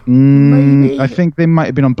 Maybe? I think they might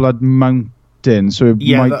have been on Blood Mountain, so it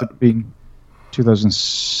might have been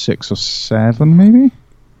 2006 or 7, maybe?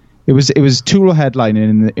 It was Tool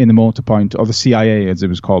headlining in the Motor Point, or the CIA as it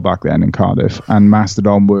was called back then in Cardiff, and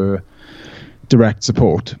Mastodon were direct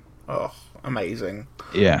support. Oh, amazing.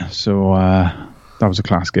 Yeah, so that was a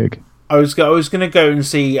class gig. I was going to go and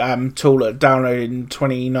see Tool at Download in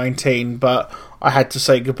 2019, but I had to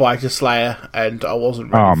say goodbye to Slayer, and I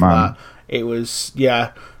wasn't ready for that. It was,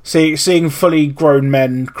 seeing fully grown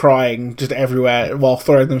men crying just everywhere while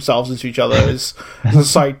throwing themselves into each other is a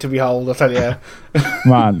sight to behold, I tell you.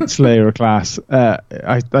 Man, Slayer are class.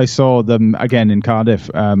 I saw them again in Cardiff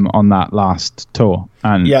on that last tour,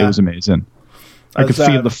 and it was amazing. I could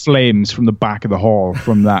feel the flames from the back of the hall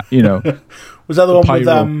from that, Was that the one with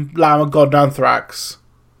Lamb of God and Anthrax?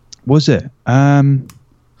 Was it?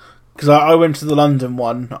 Because I went to the London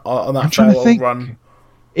one on that farewell run.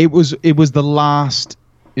 It was the last,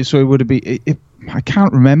 so it would have been. I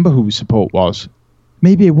can't remember who support was.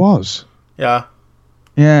 Maybe it was. Yeah.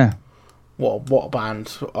 Yeah. What a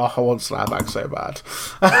band! Oh, I want Slapback so bad.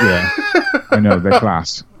 Yeah, I know, they're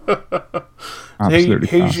class. Absolutely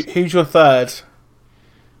class. Who's your third?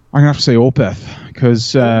 I'm gonna have to say Opeth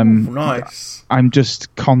because nice. I'm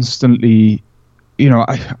just constantly,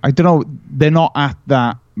 I don't know. They're not at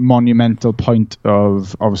that monumental point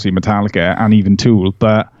of obviously Metallica and even Tool,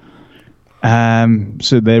 but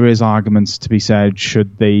so there is arguments to be said.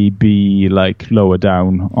 Should they be like lower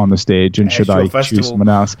down on the stage, and should I choose someone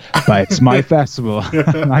else? But it's my festival.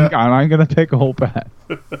 I'm gonna pick Opeth.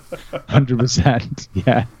 100%.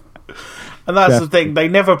 Yeah. And that's the thing, they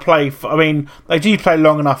never play they do play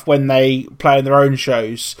long enough when they play in their own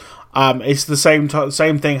shows. It's the same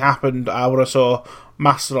thing happened when I saw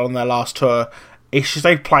Mastodon on their last tour. It's just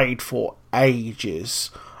they played for ages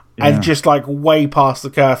and just like way past the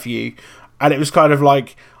curfew, and it was kind of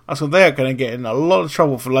like, I thought they're going to get in a lot of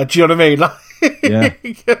trouble for, like, do you know what I mean? Like,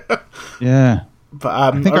 yeah. But I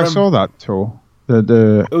think I saw that tour.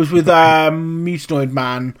 It was with Mutanoid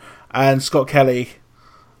Man and Scott Kelly.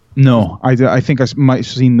 No, I think I might have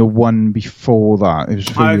seen the one before that. It was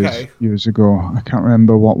a few years ago. I can't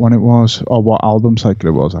remember what one it was or what album cycle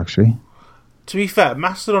it was, actually. To be fair,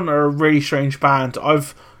 Mastodon are a really strange band.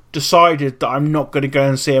 I've decided that I'm not going to go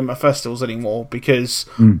and see them at festivals anymore because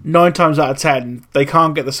 9 times out of 10, they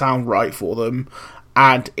can't get the sound right for them.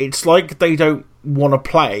 And it's like they don't want to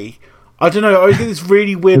play. I don't know, I get this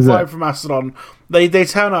really weird vibe from Mastodon. They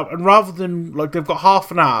turn up, and rather than, like, they've got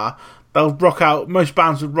half an hour, they'll rock out, most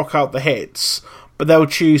bands would rock out the hits, but they'll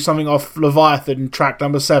choose something off Leviathan track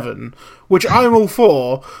number 7, which I'm all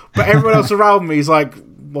for, but everyone else around me is like,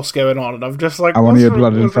 what's going on? And I'm just like, I want to hear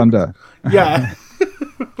Blood and Thunder. Yeah.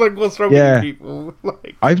 Like, what's wrong with people?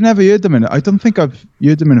 Like, I've never heard them I don't think I've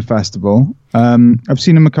heard them in a festival. I've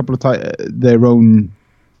seen them a couple of times, their own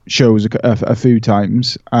shows a few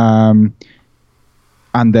times. And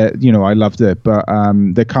I loved it, but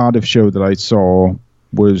the Cardiff show that I saw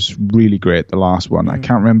was really great, the last one. I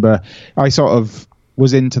can't remember. I sort of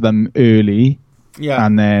was into them early,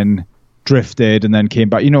 and then drifted and then came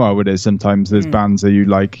back. You know how it is sometimes. There's bands that you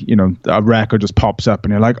like, a record just pops up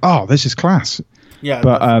and you're like, oh, this is class. Yeah,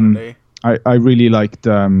 but I really liked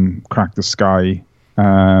Crack the Sky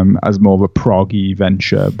as more of a proggy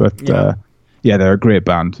venture. But they're a great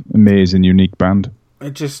band. Amazing, unique band.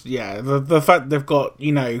 It just, the fact they've got,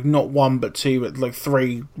 not one but two, but like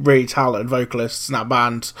 3 really talented vocalists in that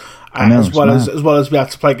band, as well as be able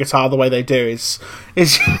to play guitar the way they do is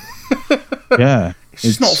it's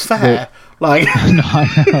just not fair. Like,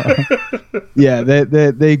 yeah,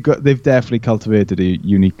 they've definitely cultivated a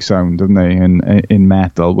unique sound, haven't they, in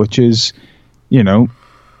metal, which is, there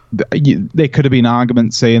could have been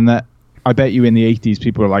arguments saying that. I bet you in the 80s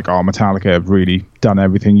people were like, oh, Metallica have really done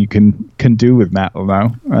everything you can do with metal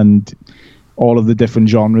now, and all of the different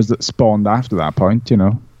genres that spawned after that point,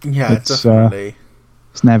 Yeah, definitely.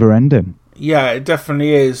 It's never ending. Yeah, it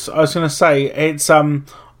definitely is. I was going to say, it's I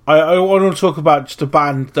want to talk about just a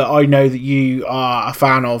band that I know that you are a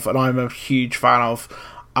fan of, and I'm a huge fan of.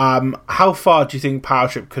 How far do you think Power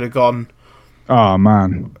Trip could have gone? Oh,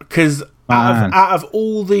 man. Because out of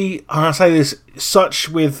all the, and I say this such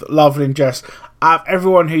with love and jest, out of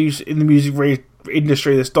everyone who's in the music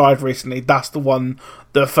industry that's died recently, that's the one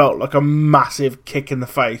that felt like a massive kick in the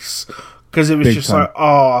face. Because it was big just time. Like,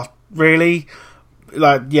 oh, really?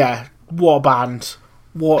 Like, yeah, What a band!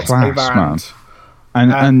 What Class, a band!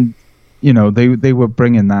 Man. And you know, they were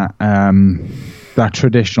bringing that that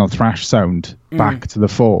traditional thrash sound back to the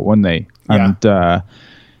fore, weren't they? Yeah. And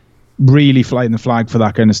really flying the flag for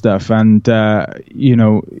that kind of stuff. And you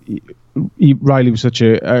know, Riley was such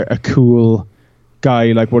a cool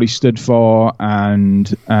guy, like what he stood for and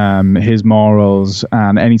his morals.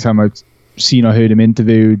 And anytime I've seen or heard him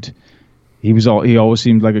interviewed, he always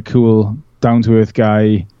seemed like a cool, down to earth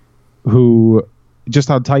guy who just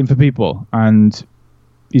had time for people. And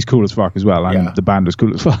he's cool as fuck as well, and the band was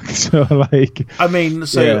cool as fuck. So, like, I mean,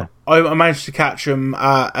 I managed to catch him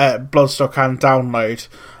at Bloodstock and Download,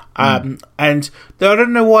 and I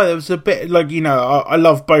don't know why there was a bit like, you know, I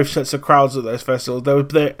love both sets of crowds at those festivals.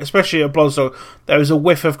 Especially at Bloodstock, there was a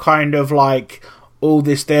whiff of kind of like all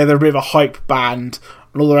this. They're the River hype band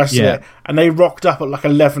and all the rest of it, and they rocked up at like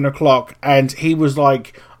 11 o'clock, and he was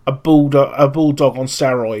like a bulldog on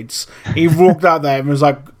steroids. He walked out there and was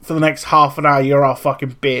like, for the next half an hour, you're our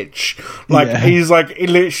fucking bitch. Like, he's like, he's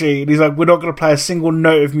like, we're not going to play a single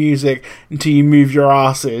note of music until you move your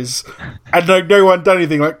asses. And like, no one done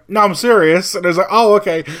anything. Like, no, I'm serious. And I was like, oh,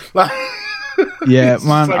 okay. Like, yeah,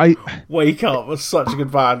 man. Like, Wake Up was such a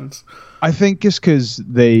good band. I think it's because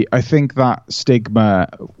I think that stigma,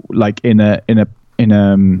 like in a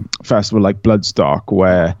festival like Bloodstock,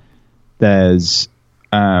 where there's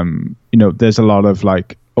you know, there's a lot of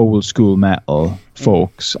like old school metal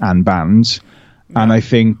folks and bands, and I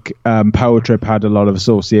think Power Trip had a lot of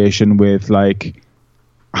association with like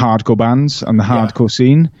hardcore bands and the hardcore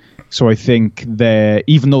scene. So I think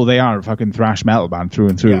even though they are a fucking thrash metal band through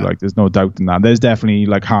and through, like there's no doubt in that. There's definitely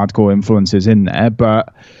like hardcore influences in there,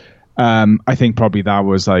 but I think probably that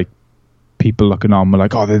was like people looking on were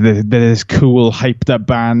like, oh, they're this cool, hyped up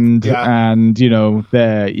band, and you know,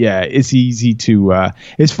 it's easy to.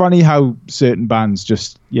 It's funny how certain bands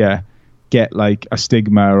just get like a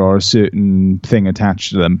stigma or a certain thing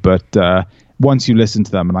attached to them, but once you listen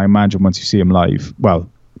to them, and I imagine once you see them live, well,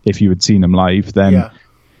 if you had seen them live, then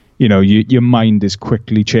you know, your mind is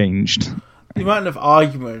quickly changed. The amount of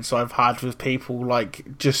arguments I've had with people,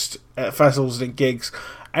 like just at festivals and gigs,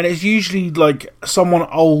 and it's usually like someone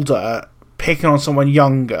older picking on someone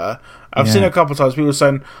younger. I've seen a couple of times people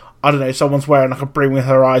saying, I don't know, someone's wearing like a Bring Me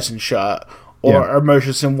Horizon shirt or a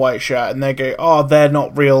Emotions in White shirt, and they go, oh, they're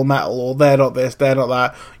not real metal, or they're not this, they're not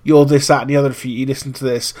that, you're this, that, and the other, if you listen to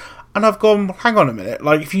this. And I've gone, hang on a minute,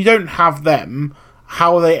 like, if you don't have them,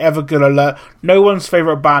 how are they ever gonna learn? No one's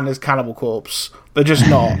favourite band is Cannibal Corpse. They're just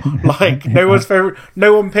not. Like, no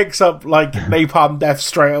one picks up, like, Napalm Death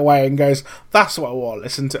straight away and goes, that's what I want to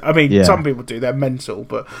listen to. I mean, some people do, they're mental,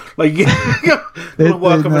 but, like, they'll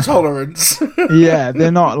work on the tolerance.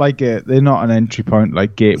 They're not like they're not an entry point,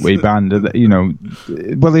 like, gateway band, you know.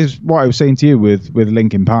 Well, there's what I was saying to you with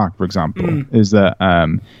Linkin Park, for example, is that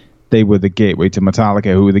they were the gateway to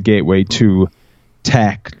Metallica, who were the gateway to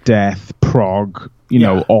tech, death, prog, you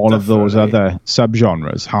know, all of those other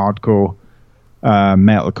subgenres, hardcore,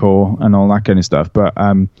 metalcore, and all that kind of stuff. But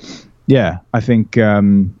I think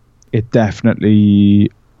it definitely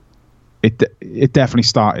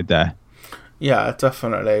started there. Yeah,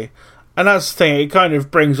 definitely. And that's the thing, it kind of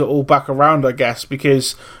brings it all back around, I guess,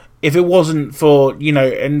 because if it wasn't for, you know,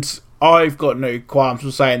 and I've got no qualms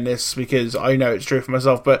for saying this because I know it's true for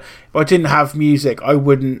myself, but if I didn't have music, I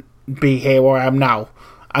wouldn't be here where I am now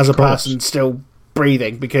as a person still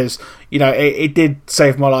breathing, because, you know, it did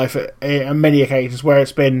save my life at many occasions where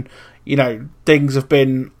it's been, you know, things have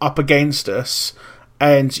been up against us,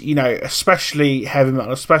 and, you know, especially heavy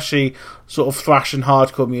metal, especially sort of thrash and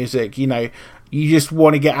hardcore music, you know, you just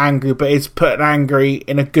want to get angry, but it's putting angry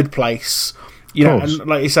in a good place. You know, and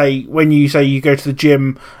like you say, when you say you go to the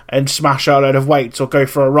gym and smash out a load of weights or go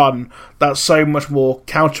for a run, that's so much more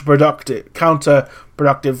counterproductive,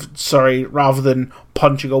 rather than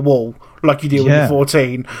punching a wall like you do when you're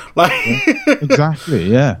 14. Like, exactly,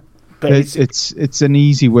 yeah. But it's an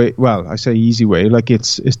easy way. Well, I say easy way. Like,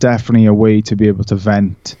 it's definitely a way to be able to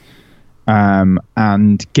vent, and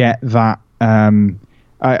get that.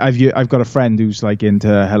 I've got a friend who's like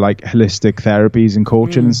into like holistic therapies and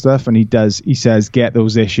coaching and stuff, and he says get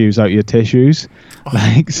those issues out your tissues,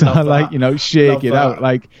 like, so like, you know, shake it out,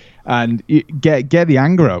 like, and get the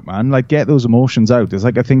anger out, man, like, get those emotions out. It's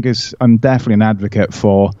like, I'm definitely an advocate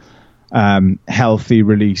for healthy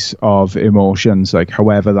release of emotions, like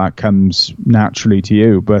however that comes naturally to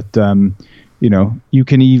you, but you know, you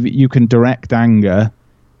can direct anger.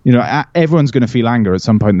 You know, everyone's going to feel anger at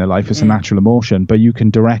some point in their life. It's a natural emotion, but you can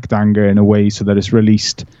direct anger in a way so that it's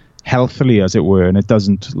released healthily, as it were, and it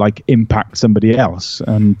doesn't like impact somebody else.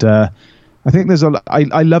 And I think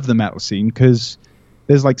I love the metal scene because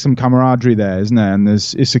there's like some camaraderie there, isn't there? And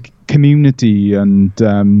it's a community, and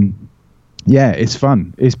it's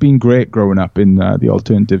fun. It's been great growing up in the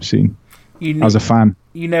alternative scene as a fan.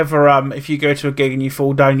 You never, if you go to a gig and you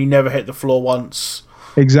fall down, you never hit the floor once.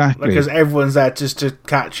 Exactly. Because everyone's there just to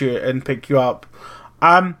catch you and pick you up.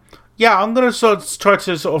 I'm going to try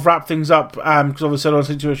to sort of wrap things up, because obviously I don't want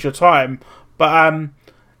to take too much of your time. But,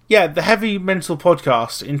 the Heavy Mental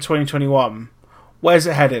Podcast in 2021, where's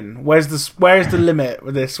it heading? Where's the limit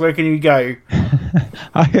with this? Where can you go?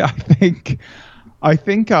 I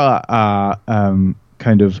think our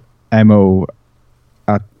kind of MO,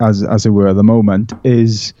 as it were, at the moment,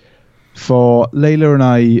 is for Layla and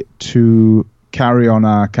I to carry on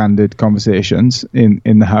our candid conversations in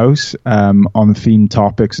the house on themed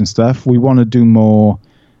topics and stuff. We want to do more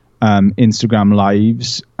Instagram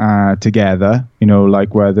lives together,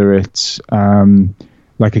 like whether it's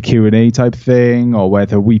like a Q&A type thing, or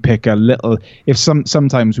whether we pick a little, if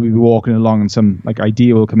sometimes we'll be walking along and some like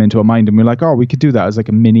idea will come into our mind and we're like, oh, we could do that as like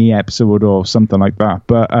a mini episode or something like that.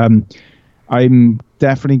 But I'm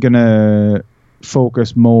definitely going to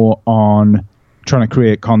focus more on trying to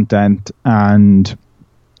create content and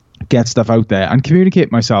get stuff out there and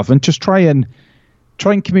communicate myself, and just try and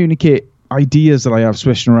communicate ideas that I have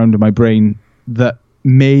swishing around in my brain that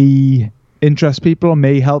may interest people,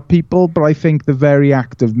 may help people. But I think the very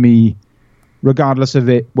act of me, regardless of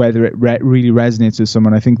it, whether it really resonates with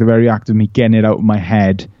someone, I think the very act of me getting it out of my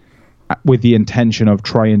head with the intention of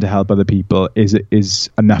trying to help other people is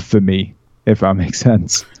enough for me, if that makes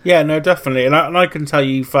sense. Yeah, no, definitely. And I can tell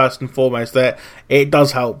you first and foremost that it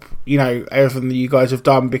does help, everything that you guys have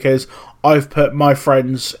done, because I've put my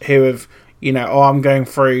friends who have, I'm going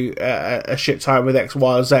through a shit time with X,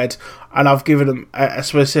 Y, or Z, and I've given them a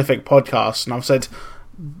specific podcast, and I've said,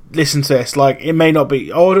 listen to this. Like, it may not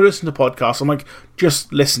be, I listen to podcasts. I'm like,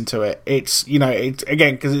 just listen to it. It's, it's,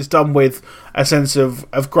 again, because it's done with a sense of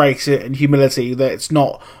grace and humility, that it's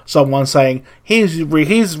not someone saying, here's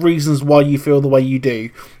reasons why you feel the way you do.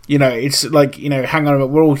 It's like, hang on a minute,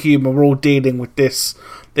 we're all human, we're all dealing with this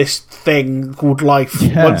thing called life,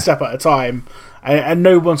 one step at a time. And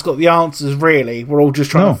no one's got the answers, really. We're all just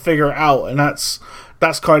trying to figure it out. And that's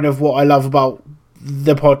kind of what I love about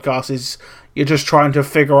the podcast, is you're just trying to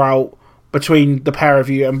figure out, between the pair of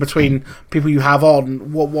you and between people you have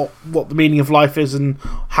on, what the meaning of life is and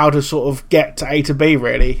how to sort of get to A to B,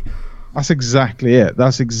 really. That's exactly it.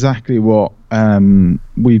 That's exactly what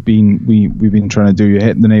we've been trying to do. You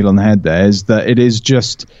hit the nail on the head there, is that it is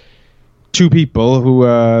just two people who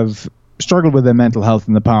have struggled with their mental health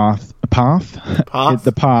in the past,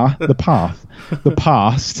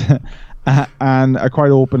 and are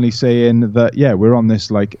quite openly saying that, we're on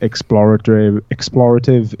this like explorative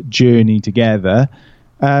journey together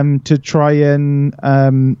to try and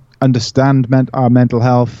understand our mental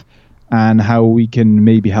health and how we can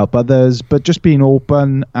maybe help others, but just being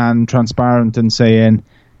open and transparent and saying,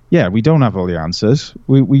 we don't have all the answers.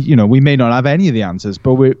 We may not have any of the answers,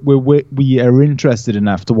 but we are interested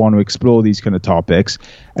enough to want to explore these kind of topics,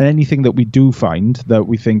 and anything that we do find that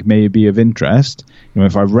we think may be of interest.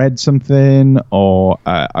 If I've read something, or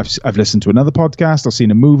I've listened to another podcast, or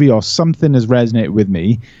seen a movie, or something has resonated with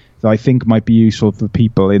me that I think might be useful for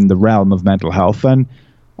people in the realm of mental health, then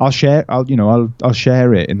I'll share. I'll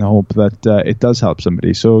share it in the hope that it does help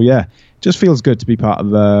somebody. So it just feels good to be part of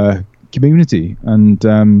the community, and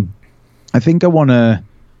I think I want to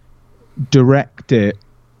direct it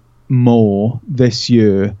more this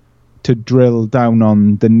year to drill down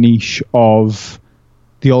on the niche of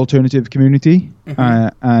the alternative community,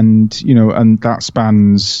 and that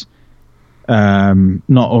spans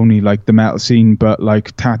not only like the metal scene, but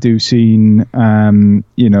like tattoo scene,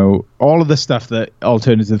 all of the stuff that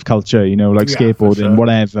alternative culture, like skateboarding,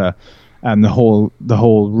 whatever, and the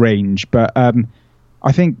whole range. But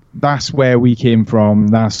I think that's where we came from.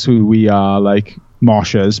 That's who we are, like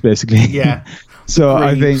moshers, basically. Yeah. So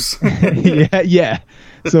Rhys. I think,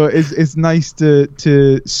 So it's nice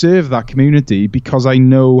to serve that community, because I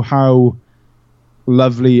know how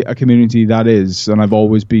lovely a community that is, and I've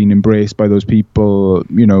always been embraced by those people,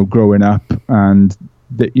 growing up, and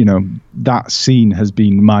that scene has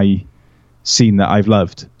been my scene that I've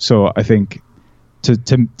loved. So I think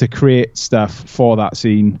to create stuff for that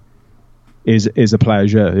scene is a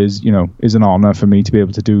pleasure, is an honor for me to be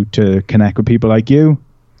able to connect with people like you,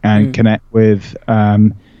 and connect with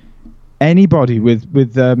anybody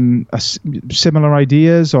with similar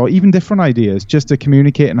ideas, or even different ideas, just to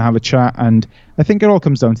communicate and have a chat. And I think it all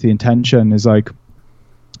comes down to the intention. Is like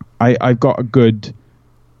I've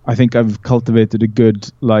cultivated a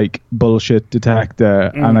good like bullshit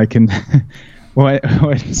detector, and I can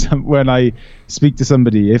when I speak to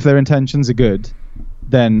somebody, if their intentions are good,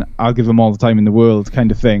 then I'll give them all the time in the world,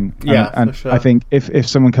 kind of thing. And for sure. I think if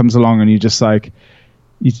someone comes along and you're just like,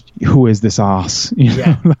 who is this arse? You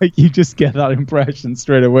know, like you just get that impression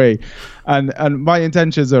straight away. And my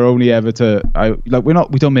intentions are only ever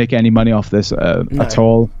we don't make any money off this at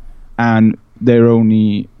all, and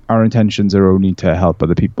our intentions are only to help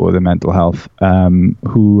other people with their mental health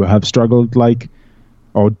who have struggled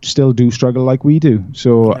or still do struggle like we do.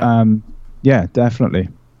 So definitely.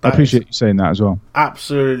 I appreciate you saying that as well.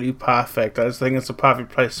 Absolutely perfect. I just think it's a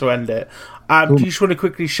perfect place to end it. Cool. Do you just want to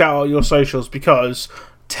quickly shout out your socials? Because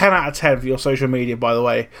 10 out of 10 for your social media, by the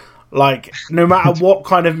way. Like, no matter what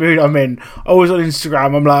kind of mood I'm in, always on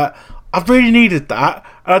Instagram, I'm like, I've really needed that.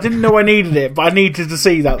 And I didn't know I needed it, but I needed to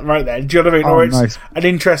see that right there. Do you know what I mean? Or it's an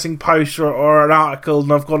interesting post or an article,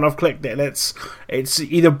 and I've clicked it, and it's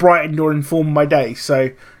either brightened or informed my day. So,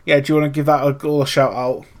 yeah, do you want to give that all a shout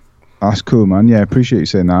out? That's cool, man. Yeah, appreciate you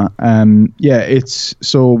saying that.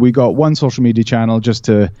 So we got one social media channel just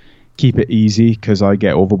to keep it easy because I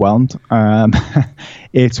get overwhelmed.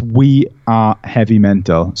 It's We Are Heavy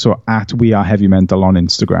Mental. So at We Are Heavy Mental on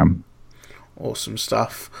Instagram. Awesome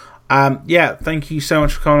stuff. Thank you so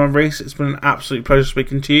much for coming on, Rhys. It's been an absolute pleasure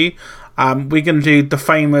speaking to you. We're going to do the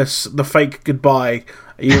fake goodbye.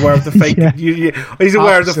 Are you aware of the fake? He's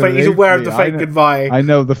aware of the fake. He's aware of the fake goodbye. I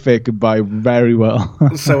know the fake goodbye very well.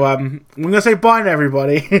 So I'm going to say bye to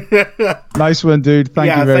everybody. Nice one, dude.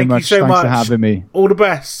 Thank you very much. Thanks for having me. All the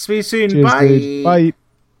best. See you soon. Cheers, Bye. Dude.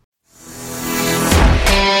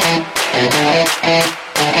 Bye.